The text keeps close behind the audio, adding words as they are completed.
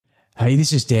Hey,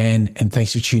 this is Dan, and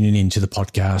thanks for tuning in to the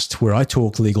podcast where I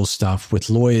talk legal stuff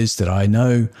with lawyers that I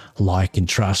know, like, and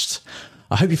trust.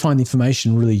 I hope you find the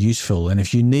information really useful, and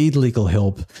if you need legal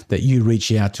help, that you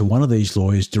reach out to one of these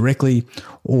lawyers directly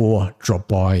or drop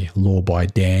by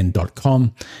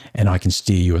lawbydan.com and I can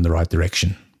steer you in the right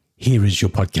direction. Here is your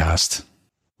podcast.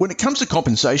 When it comes to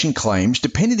compensation claims,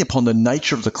 depending upon the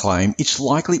nature of the claim, it's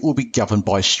likely it will be governed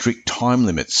by strict time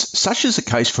limits. Such is the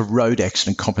case for road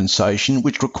accident compensation,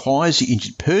 which requires the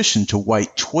injured person to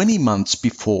wait 20 months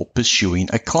before pursuing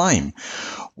a claim.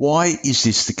 Why is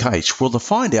this the case? Well, to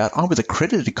find out, I'm with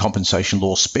accredited compensation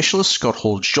law specialist Scott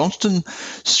Hall-Johnston.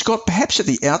 Scott, perhaps at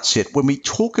the outset, when we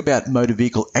talk about motor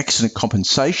vehicle accident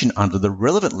compensation under the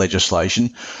relevant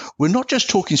legislation, we're not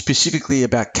just talking specifically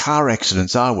about car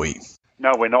accidents, are we?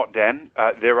 No, we're not, Dan.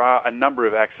 There are a number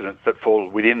of accidents that fall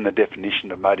within the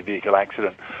definition of motor vehicle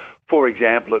accident. For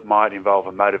example, it might involve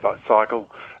a motorcycle,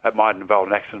 it might involve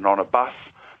an accident on a bus,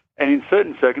 and in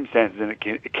certain circumstances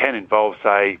it can involve,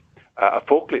 say, a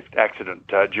forklift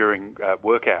accident during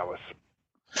work hours.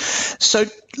 So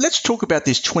let's talk about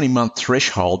this 20-month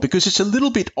threshold, because it's a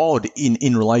little bit odd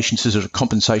in relation to sort of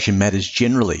compensation matters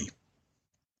generally.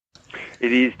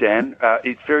 It is, Dan.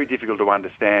 It's very difficult to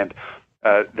understand.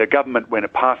 The government, when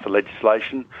it passed the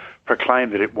legislation,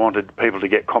 proclaimed that it wanted people to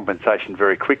get compensation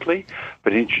very quickly,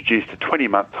 but introduced a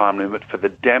 20-month time limit for the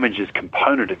damages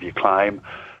component of your claim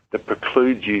that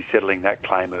precludes you settling that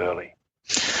claim early.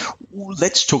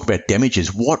 Let's talk about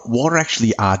damages. What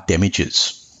actually are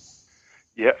damages?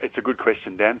 Yeah, it's a good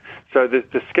question, Dan. So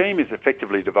the scheme is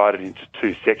effectively divided into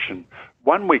two sections.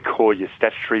 One we call your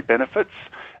statutory benefits,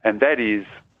 and that is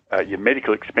your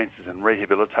medical expenses and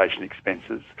rehabilitation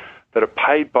expenses that are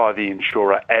paid by the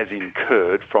insurer as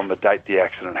incurred from the date the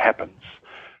accident happens.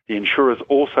 The insurer is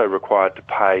also required to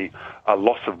pay a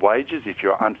loss of wages if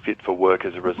you're unfit for work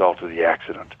as a result of the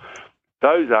accident.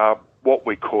 Those are what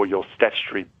we call your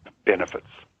statutory benefits.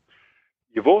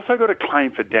 You've also got a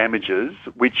claim for damages,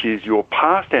 which is your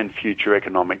past and future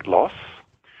economic loss,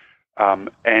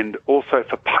 and also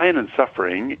for pain and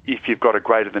suffering if you've got a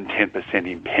greater than 10%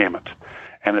 impairment.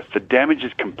 And it's the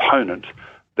damages component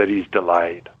that is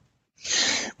delayed.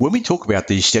 When we talk about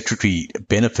these statutory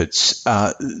benefits,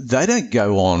 they don't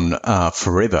go on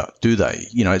forever, do they?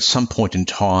 You know, at some point in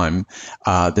time,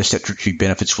 the statutory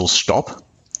benefits will stop.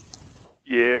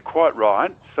 Yeah, quite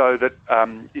right. So that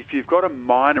if you've got a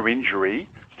minor injury,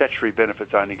 statutory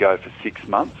benefits only go for 6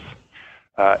 months.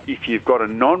 If you've got a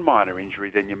non-minor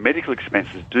injury, then your medical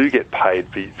expenses do get paid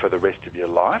for the rest of your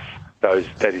life.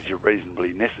 That is your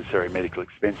reasonably necessary medical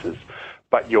expenses.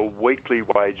 But your weekly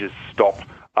wages stop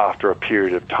after a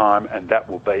period of time, and that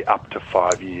will be up to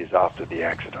 5 years after the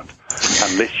accident,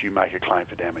 unless you make a claim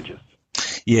for damages.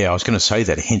 Yeah, I was going to say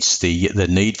that, hence the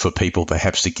need for people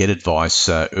perhaps to get advice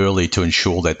early to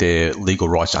ensure that their legal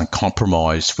rights aren't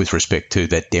compromised with respect to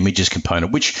that damages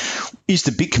component, which is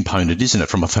the big component, isn't it,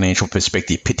 from a financial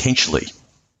perspective, potentially?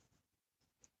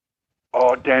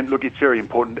 Oh, Dan, look, it's very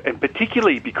important, and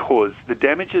particularly because the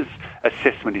damages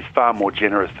assessment is far more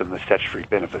generous than the statutory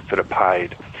benefits that are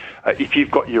paid. If you've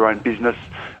got your own business,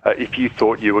 if you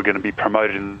thought you were going to be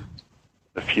promoted in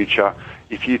the future,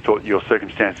 if you thought your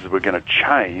circumstances were going to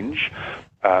change,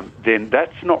 then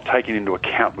that's not taken into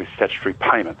account with statutory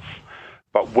payments.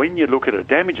 But when you look at a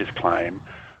damages claim,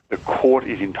 the court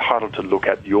is entitled to look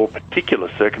at your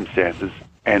particular circumstances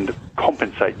and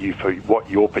compensate you for what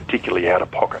you're particularly out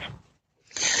of pocket.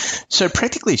 So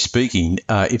practically speaking,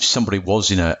 if somebody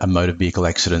was in a motor vehicle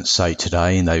accident, say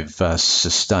today, and they've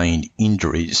sustained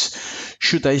injuries,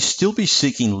 should they still be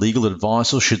seeking legal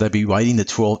advice, or should they be waiting the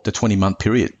 12 to 20-month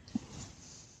period?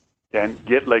 And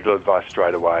get legal advice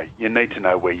straight away. You need to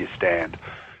know where you stand.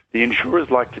 The insurers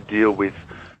like to deal with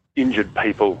injured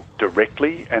people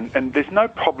directly, and there's no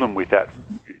problem with that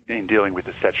in dealing with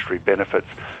the statutory benefits.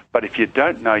 But if you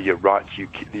don't know your rights, you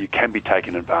can be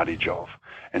taken advantage of.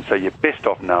 And so you're best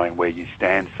off knowing where you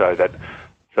stand so that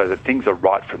things are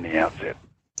right from the outset.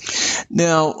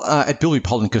 Now, at Bilby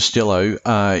Pollen Costello,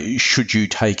 should you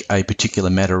take a particular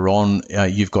matter on,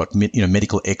 you've got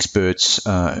medical experts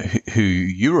who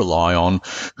you rely on,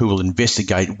 who will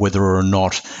investigate whether or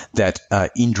not that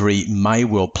injury may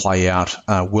well play out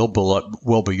well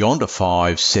beyond a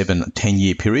 5, 7,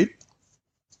 10-year period.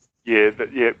 Yeah,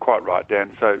 quite right,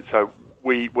 Dan. So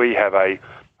we have a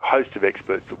host of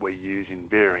experts that we use in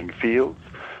varying fields,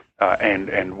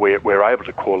 and we're able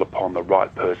to call upon the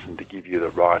right person to give you the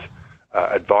right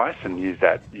advice and use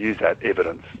that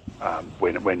evidence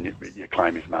when your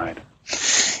claim is made.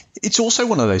 It's also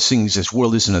one of those things as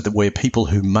well, isn't it, that where people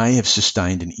who may have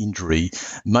sustained an injury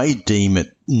may deem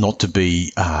it not to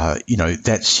be,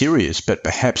 that serious, but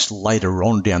perhaps later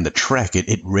on down the track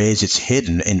it rears its head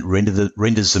and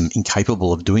renders them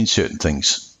incapable of doing certain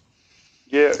things.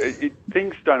 Yeah,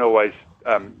 things don't always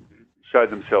show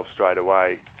themselves straight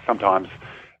away. Sometimes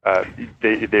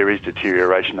there is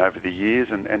deterioration over the years,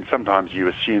 and sometimes you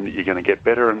assume that you're going to get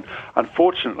better, and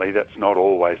unfortunately that's not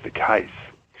always the case.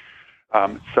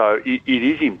 So it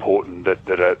is important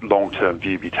that a long-term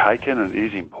view be taken, and it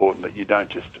is important that you don't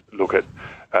just look at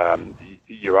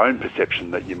your own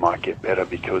perception that you might get better,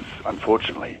 because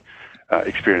unfortunately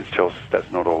experience tells us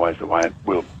that's not always the way it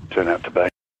will turn out to be.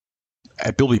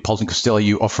 At Bilby Polson Costello,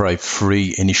 you offer a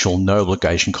free initial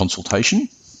no-obligation consultation.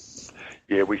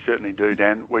 Yeah, we certainly do,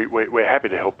 Dan. We're happy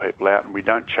to help people out, and we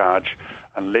don't charge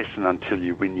unless and until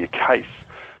you win your case.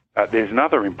 There's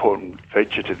another important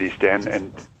feature to this, Dan,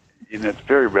 and it's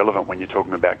very relevant when you're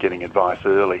talking about getting advice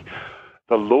early.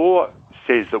 The law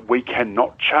says that we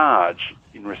cannot charge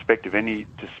in respect of any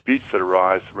disputes that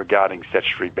arise regarding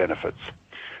statutory benefits.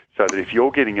 So that if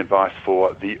you're getting advice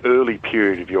for the early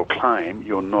period of your claim,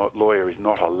 your lawyer is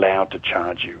not allowed to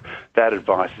charge you. That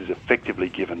advice is effectively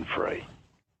given free.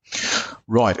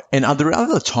 Right. And are there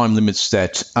other time limits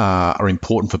that are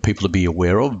important for people to be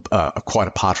aware of, quite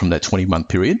apart from that 20-month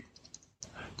period?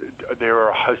 There are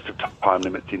a host of time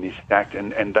limits in this Act,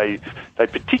 and they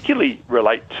particularly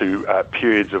relate to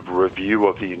periods of review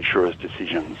of the insurer's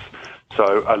decisions.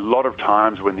 So a lot of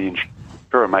times when the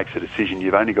insurer makes a decision,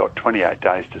 you've only got 28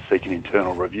 days to seek an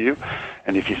internal review,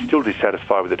 and if you're still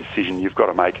dissatisfied with the decision, you've got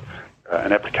to make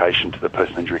an application to the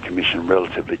Personal Injury Commission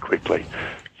relatively quickly.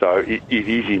 So it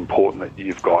is important that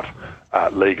you've got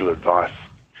legal advice.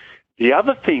 The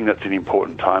other thing that's an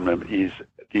important time limit is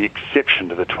the exception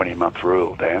to the 20-month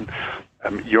rule, Dan.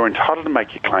 You're entitled to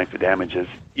make your claim for damages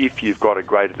if you've got a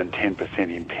greater than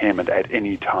 10% impairment at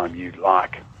any time you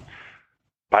like.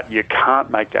 But you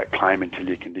can't make that claim until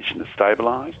your condition is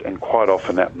stabilised, and quite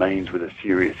often that means with a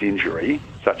serious injury,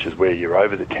 such as where you're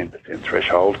over the 10%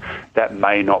 threshold, that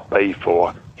may not be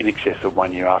for in excess of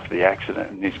 1 year after the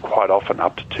accident, and is quite often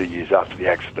up to 2 years after the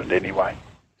accident anyway.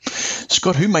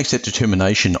 Scott, who makes that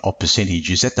determination of percentage?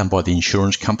 Is that done by the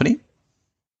insurance company?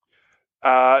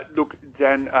 Look,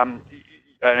 Dan,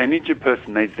 an injured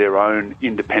person needs their own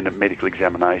independent medical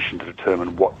examination to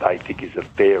determine what they think is a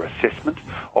fair assessment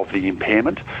of the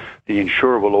impairment. The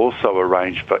insurer will also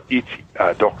arrange for its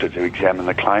doctor to examine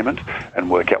the claimant and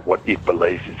work out what it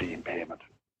believes is the impairment.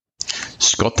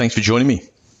 Scott, thanks for joining me.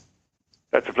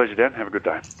 That's a pleasure, Dan. Have a good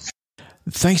day.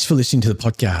 Thanks for listening to the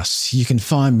podcast. You can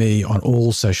find me on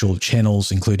all social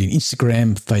channels, including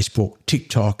Instagram, Facebook,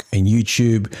 TikTok, and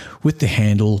YouTube with the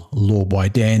handle Law by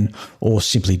Dan, or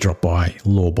simply drop by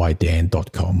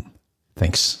lawbydan.com.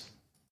 Thanks.